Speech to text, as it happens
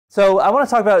So I want to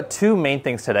talk about two main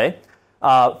things today.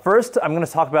 First, I'm going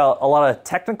to talk about a lot of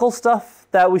technical stuff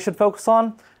that we should focus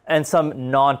on and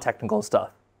some non-technical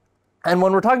stuff. And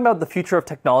when we're talking about the future of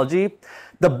technology,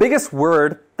 the biggest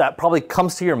word that probably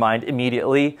comes to your mind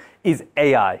immediately is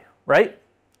AI, right?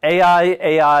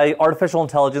 AI, artificial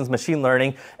intelligence, machine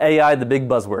learning, AI, the big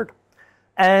buzzword.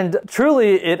 And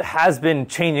truly, it has been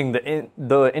changing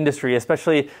the industry,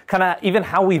 especially kind of even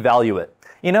how we value it.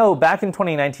 You know, back in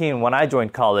 2019, when I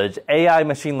joined college, AI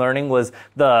machine learning was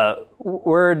the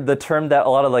term that a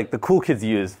lot of the cool kids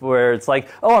use, where it's like,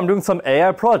 oh, I'm doing some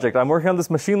AI project. I'm working on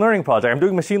this machine learning project. I'm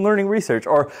doing machine learning research,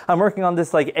 or I'm working on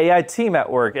this AI team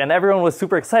at work, and everyone was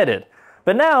super excited.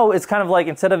 But now it's kind of like,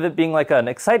 instead of it being like an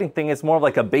exciting thing, it's more of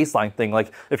like a baseline thing.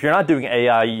 Like, if you're not doing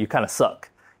AI, you kind of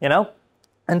suck, you know?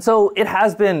 And so it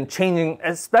has been changing,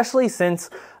 especially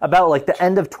since about the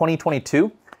end of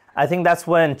 2022. I think that's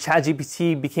when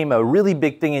ChatGPT became a really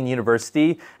big thing in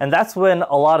university, and that's when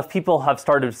a lot of people have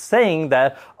started saying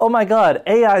that, oh my god,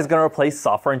 AI is going to replace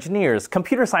software engineers.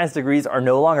 Computer science degrees are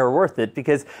no longer worth it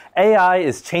because AI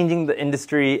is changing the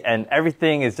industry and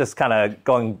everything is just kind of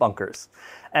going bonkers.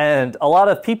 And a lot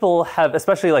of people have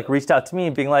especially reached out to me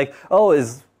being like, oh,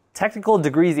 is technical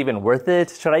degrees even worth it?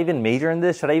 Should I even major in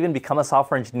this? Should I even become a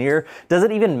software engineer? Does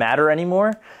it even matter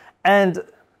anymore? And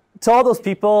to all those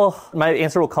people, my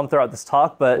answer will come throughout this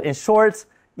talk, but in short,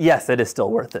 yes, it is still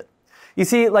worth it. You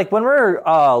see, when we're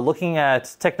looking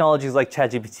at technologies like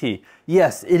ChatGPT,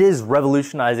 yes, it is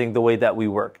revolutionizing the way that we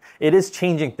work. It is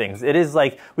changing things. It is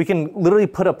we can literally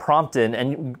put a prompt in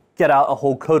and get out a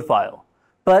whole code file.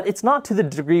 But it's not to the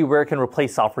degree where it can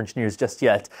replace software engineers just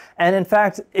yet. And in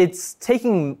fact, it's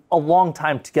taking a long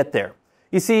time to get there.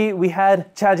 You see, we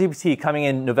had ChatGPT coming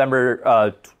in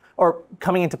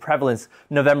coming into prevalence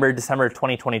November, December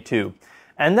 2022.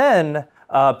 And then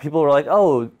people were like,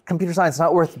 oh, computer science is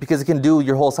not worth it because it can do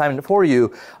your whole assignment for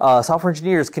you. Software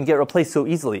engineers can get replaced so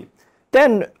easily.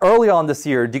 Then early on this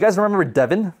year, do you guys remember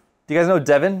Devin? Do you guys know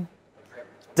Devin?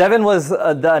 Devin was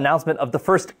the announcement of the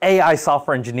first AI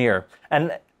software engineer.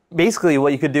 And basically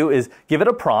what you could do is give it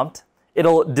a prompt.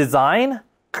 It'll design,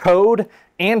 code,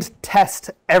 and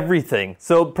test everything.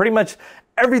 So pretty much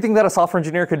everything that a software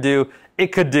engineer could do, it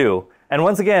could do. And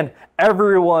once again,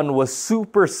 everyone was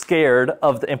super scared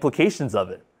of the implications of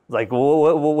it. Like,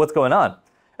 what's going on?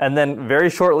 And then very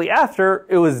shortly after,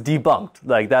 it was debunked.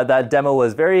 That demo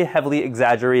was very heavily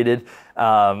exaggerated,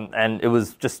 and it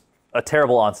was just a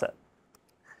terrible onset.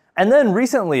 And then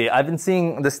recently, I've been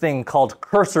seeing this thing called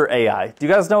cursor AI. Do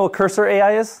you guys know what cursor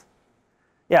AI is?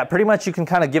 Yeah, pretty much you can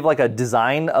kind of give a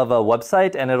design of a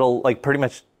website, and it'll pretty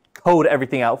much code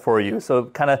everything out for you. So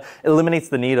it kind of eliminates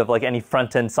the need of any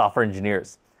front-end software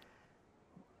engineers.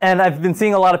 And I've been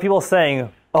seeing a lot of people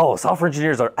saying, oh, software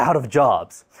engineers are out of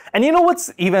jobs. And you know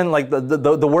what's even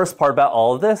the worst part about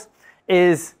all of this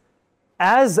is,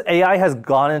 as AI has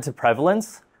gone into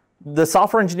prevalence, the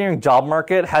software engineering job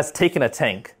market has taken a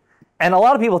tank. And a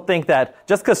lot of people think that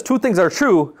just because two things are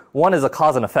true, one is a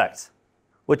cause and effect,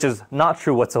 which is not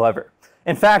true whatsoever.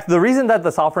 In fact, the reason that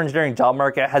the software engineering job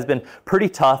market has been pretty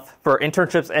tough for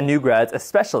internships and new grads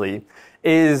especially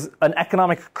is an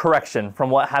economic correction from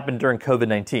what happened during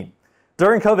COVID-19.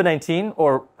 During COVID-19,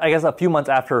 or I guess a few months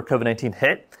after COVID-19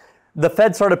 hit, the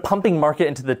Fed started pumping market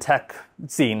into the tech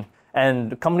scene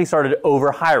and companies started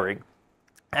over-hiring.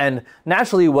 And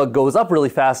naturally, what goes up really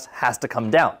fast has to come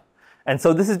down. And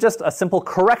so this is just a simple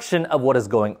correction of what is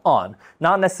going on,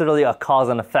 not necessarily a cause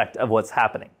and effect of what's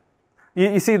happening.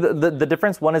 You see the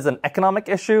difference? One is an economic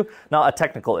issue, not a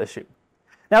technical issue.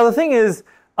 Now, the thing is,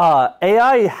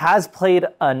 AI has played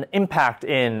an impact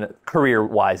in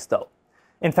career-wise, though.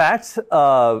 In fact,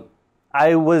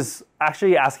 I was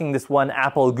actually asking this one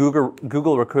Apple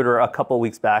Google recruiter a couple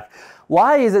weeks back,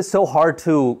 why is it so hard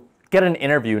to get an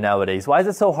interview nowadays? Why is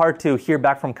it so hard to hear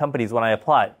back from companies when I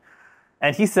apply?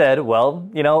 And he said, well,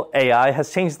 AI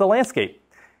has changed the landscape.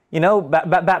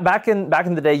 Back in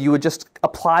the day, you would just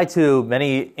apply to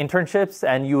many internships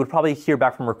and you would probably hear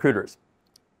back from recruiters.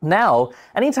 Now,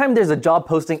 anytime there's a job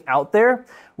posting out there,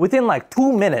 within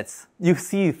 2 minutes, you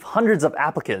see hundreds of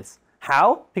applicants.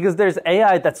 How? Because there's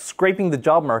AI that's scraping the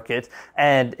job market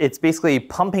and it's basically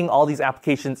pumping all these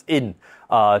applications in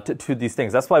to these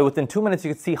things. That's why within 2 minutes,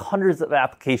 you can see hundreds of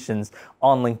applications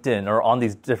on LinkedIn or on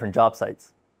these different job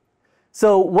sites.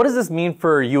 So what does this mean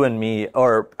for you and me,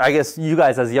 or I guess you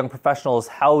guys as young professionals?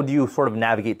 How do you sort of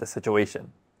navigate the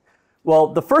situation? Well,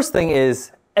 the first thing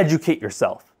is educate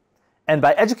yourself. And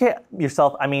by educate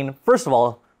yourself, I mean, first of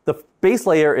all, the base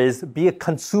layer is be a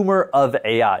consumer of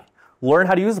AI. Learn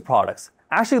how to use the products,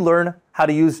 actually learn how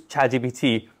to use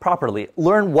ChatGPT properly.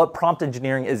 Learn what prompt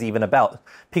engineering is even about.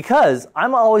 Because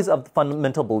I'm always of the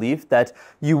fundamental belief that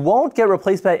you won't get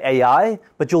replaced by AI,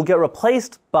 but you'll get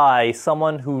replaced by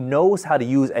someone who knows how to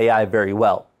use AI very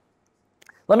well.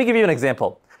 Let me give you an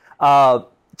example.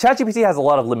 ChatGPT has a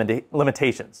lot of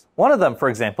limitations. One of them, for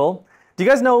example, do you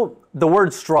guys know the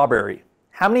word strawberry?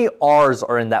 How many R's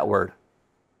are in that word?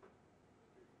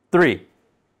 3.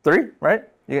 3, right?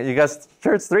 You guys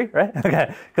sure it's 3, right?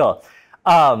 Okay, cool.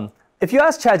 If you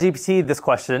ask ChatGPT this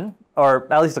question,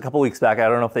 or at least a couple weeks back, I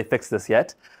don't know if they fixed this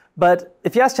yet, but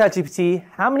if you ask ChatGPT,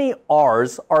 how many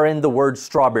R's are in the word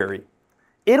strawberry?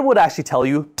 It would actually tell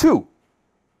you 2.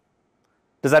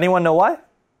 Does anyone know why?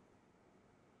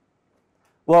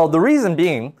 Well, the reason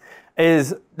being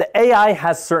is the AI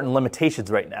has certain limitations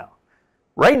right now.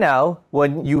 Right now,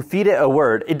 when you feed it a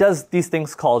word, it does these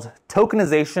things called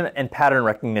tokenization and pattern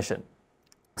recognition.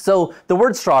 So the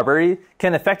word strawberry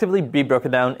can effectively be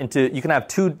broken down into, you can have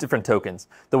 2 different tokens,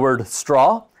 the word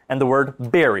straw and the word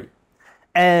berry.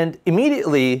 And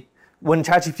immediately, when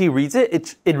ChatGPT reads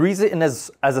it, it reads it in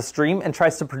as a stream and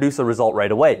tries to produce a result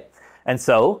right away. And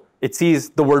so it sees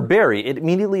the word berry, it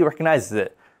immediately recognizes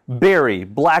it. Berry,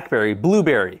 blackberry,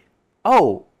 blueberry.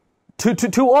 Oh,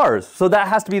 two R's, so that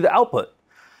has to be the output.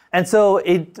 And so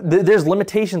there's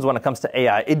limitations when it comes to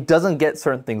AI. It doesn't get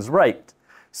certain things right.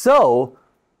 So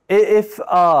if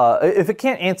it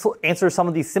can't answer some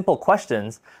of these simple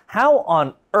questions, how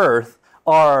on earth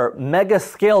are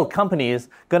mega-scale companies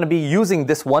going to be using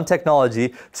this one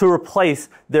technology to replace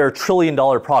their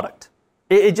trillion-dollar product?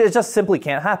 It just simply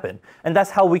can't happen. And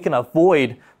that's how we can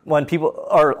avoid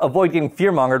getting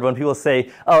fear-mongered when people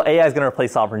say, oh, AI is going to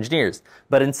replace software engineers.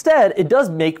 But instead, it does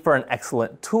make for an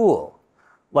excellent tool.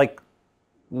 Like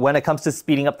when it comes to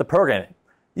speeding up the programming.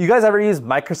 You guys ever use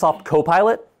Microsoft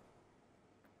Copilot?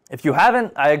 If you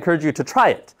haven't, I encourage you to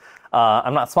try it.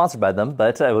 I'm not sponsored by them,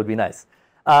 but it would be nice.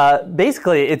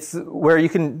 Basically, it's where you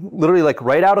can literally like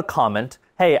write out a comment,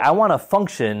 hey, I want a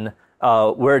function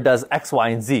where it does X, Y,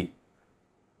 and Z.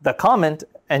 The comment,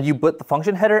 and you put the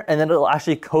function header, and then it'll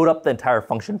actually code up the entire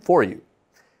function for you.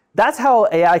 That's how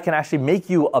AI can actually make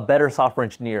you a better software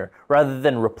engineer rather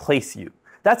than replace you.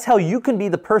 That's how you can be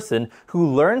the person who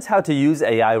learns how to use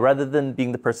AI rather than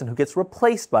being the person who gets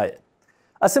replaced by it.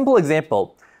 A simple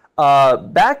example,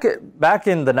 back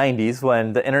in the 90s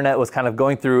when the internet was kind of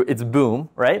going through its boom,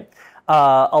 right?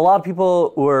 A lot of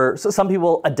people some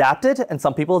people adapted and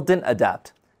some people didn't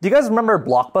adapt. Do you guys remember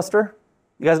Blockbuster?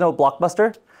 You guys know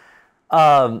Blockbuster?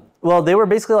 Well, they were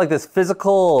basically like this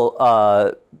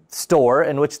physical store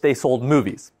in which they sold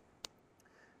movies.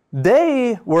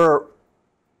 They were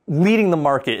leading the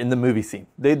market in the movie scene.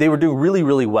 They were doing really,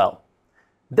 really well.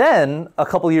 Then, a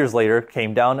couple years later,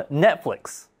 came down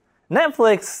Netflix.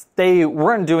 Netflix, they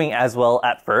weren't doing as well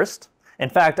at first. In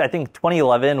fact, I think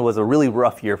 2011 was a really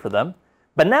rough year for them.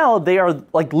 But now they are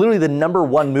like literally the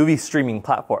 #1 movie streaming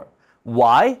platform.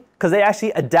 Why? Because they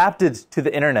actually adapted to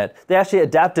the internet. They actually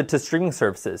adapted to streaming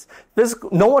services.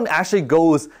 No one actually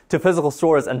goes to physical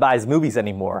stores and buys movies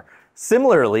anymore.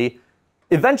 Similarly,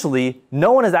 eventually,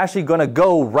 no one is actually going to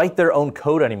go write their own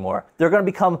code anymore. They're going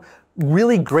to become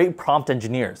really great prompt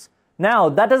engineers. Now,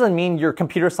 that doesn't mean your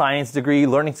computer science degree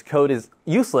learning to code is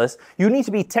useless. You need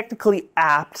to be technically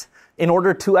apt in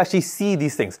order to actually see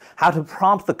these things, how to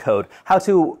prompt the code, how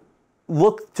to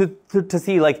look to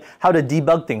see like how to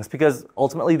debug things, because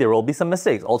ultimately there will be some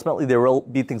mistakes. Ultimately, there will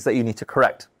be things that you need to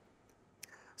correct.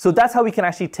 So that's how we can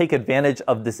actually take advantage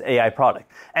of this AI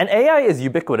product. And AI is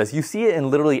ubiquitous. You see it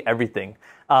in literally everything.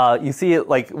 You see it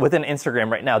like within Instagram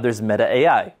right now. There's Meta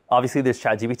AI. Obviously, there's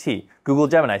ChatGPT, Google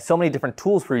Gemini. So many different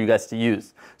tools for you guys to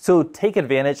use. So take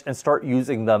advantage and start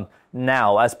using them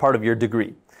now as part of your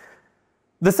degree.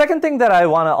 The second thing that I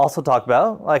want to also talk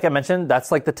about, like I mentioned,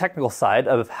 that's like the technical side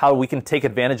of how we can take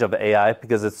advantage of AI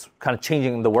because it's kind of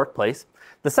changing the workplace.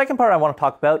 The second part I want to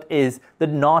talk about is the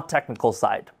non-technical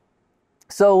side.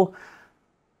 So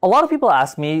a lot of people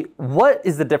ask me, what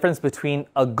is the difference between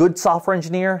a good software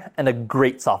engineer and a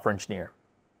great software engineer?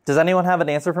 Does anyone have an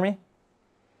answer for me?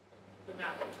 The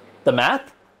math. The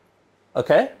math?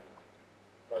 Okay.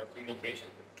 Communication.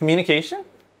 Communication?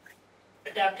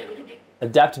 Adaptability.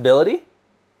 Adaptability?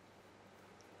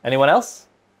 Anyone else?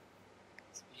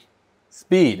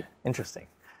 Speed. Interesting.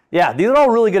 Yeah, these are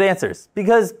all really good answers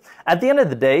because at the end of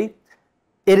the day,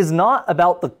 it is not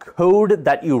about the code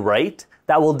that you write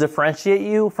that will differentiate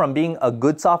you from being a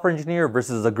good software engineer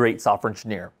versus a great software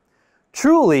engineer.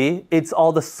 Truly, it's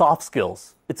all the soft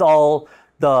skills. It's all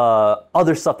the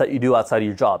other stuff that you do outside of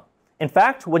your job. In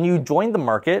fact, when you join the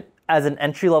market as an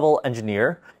entry-level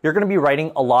engineer, you're going to be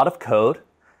writing a lot of code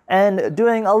and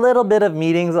doing a little bit of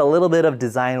meetings, a little bit of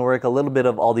design work, a little bit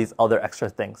of all these other extra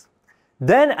things.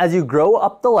 Then as you grow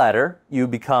up the ladder, you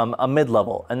become a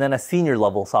mid-level and then a senior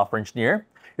level software engineer.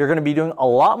 You're going to be doing a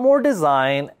lot more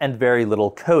design and very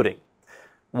little coding.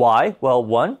 Why? Well,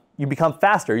 one, you become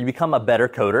faster, you become a better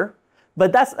coder,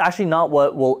 but that's actually not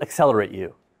what will accelerate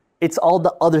you. It's all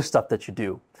the other stuff that you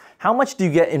do. How much do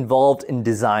you get involved in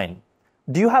design?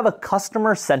 Do you have a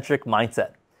customer-centric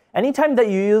mindset? Anytime that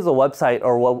you use a website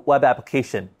or a web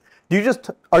application,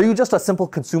 are you just a simple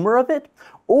consumer of it?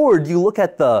 Or do you look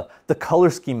at the color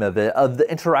scheme of it, of the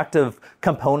interactive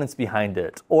components behind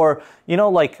it? Or,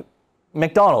 like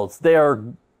McDonald's, they are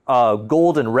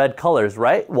gold and red colors,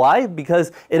 right? Why?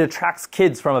 Because it attracts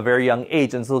kids from a very young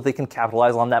age, and so they can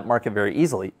capitalize on that market very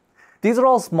easily. These are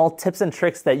all small tips and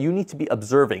tricks that you need to be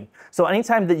observing. So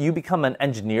anytime that you become an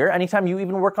engineer, anytime you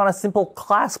even work on a simple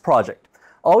class project,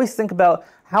 always think about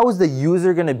how is the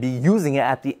user going to be using it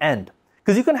at the end.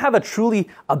 Because you can have a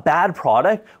bad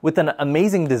product with an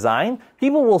amazing design,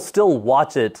 people will still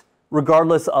watch it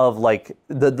regardless of like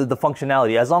the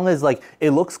functionality. As long as like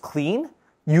it looks clean,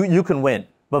 you can win.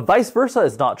 But vice versa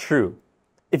is not true.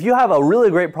 If you have a really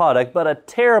great product, but a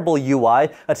terrible UI,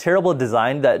 a terrible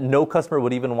design that no customer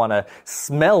would even want to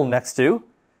smell next to,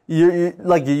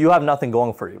 you have nothing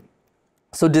going for you.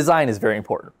 So design is very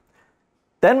important.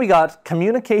 Then we got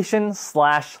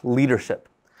communication/leadership.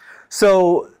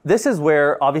 So this is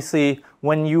where, obviously,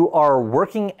 when you are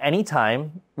working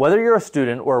anytime, whether you're a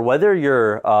student or whether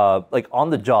you're on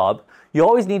the job, you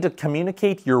always need to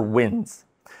communicate your wins.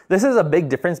 This is a big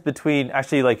difference between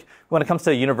actually when it comes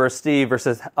to university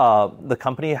versus the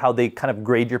company, how they kind of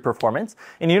grade your performance.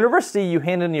 In university, you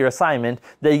hand in your assignment,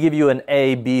 they give you an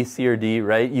A, B, C, or D,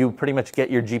 right? You pretty much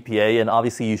get your GPA, and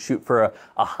obviously you shoot for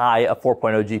a high, a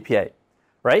 4.0 GPA,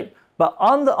 right? But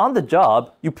on the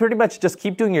job, you pretty much just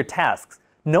keep doing your tasks.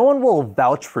 No one will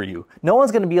vouch for you. No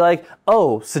one's going to be like,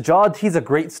 oh, Sajjaad, he's a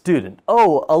great student.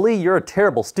 Oh, Ali, you're a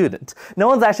terrible student. No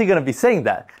one's actually going to be saying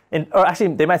that. Or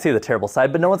actually, they might say the terrible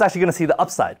side, but no one's actually going to see the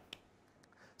upside.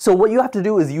 So what you have to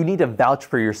do is you need to vouch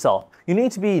for yourself. You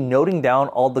need to be noting down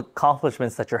all the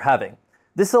accomplishments that you're having.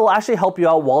 This will actually help you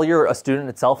out while you're a student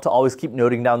itself to always keep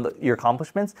noting down your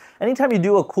accomplishments. Anytime you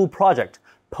do a cool project,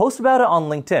 post about it on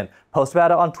LinkedIn, post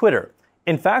about it on Twitter.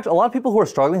 In fact, a lot of people who are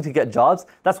struggling to get jobs,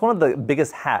 that's one of the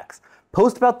biggest hacks.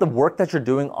 Post about the work that you're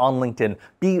doing on LinkedIn.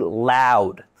 Be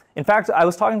loud. In fact, I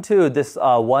was talking to this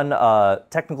one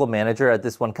technical manager at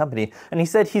this one company, and he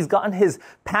said he's gotten his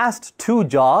past 2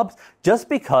 jobs just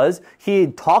because he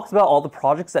talks about all the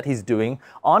projects that he's doing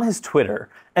on his Twitter,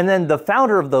 and then the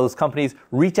founder of those companies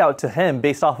reach out to him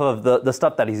based off of the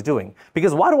stuff that he's doing.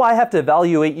 Because why do I have to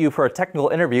evaluate you for a technical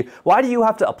interview? Why do you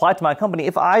have to apply to my company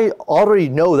if I already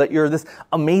know that you're this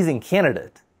amazing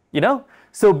candidate?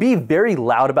 So be very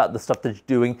loud about the stuff that you're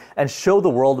doing and show the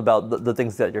world about the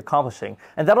things that you're accomplishing.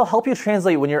 And that'll help you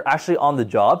translate when you're actually on the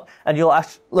job. And you'll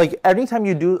actually, anytime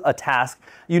you do a task,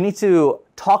 you need to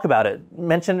talk about it,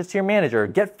 mention it to your manager,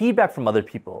 get feedback from other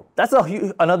people. That's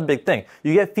another big thing.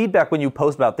 You get feedback when you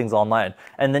post about things online,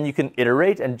 and then you can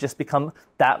iterate and just become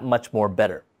that much more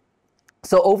better.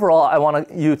 So overall, I want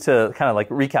you to kind of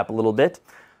recap a little bit.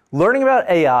 Learning about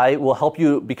AI will help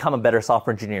you become a better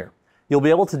software engineer. You'll be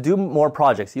able to do more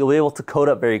projects. You'll be able to code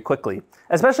up very quickly.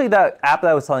 Especially that app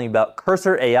that I was telling you about,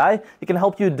 Cursor AI, it can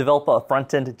help you develop a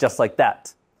front end just like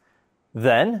that.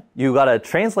 Then you got to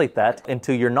translate that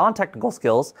into your non-technical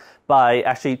skills by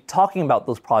actually talking about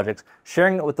those projects,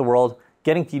 sharing it with the world,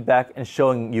 getting feedback, and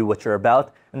showing you what you're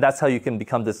about. And that's how you can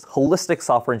become this holistic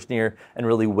software engineer and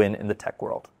really win in the tech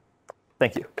world.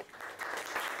 Thank you.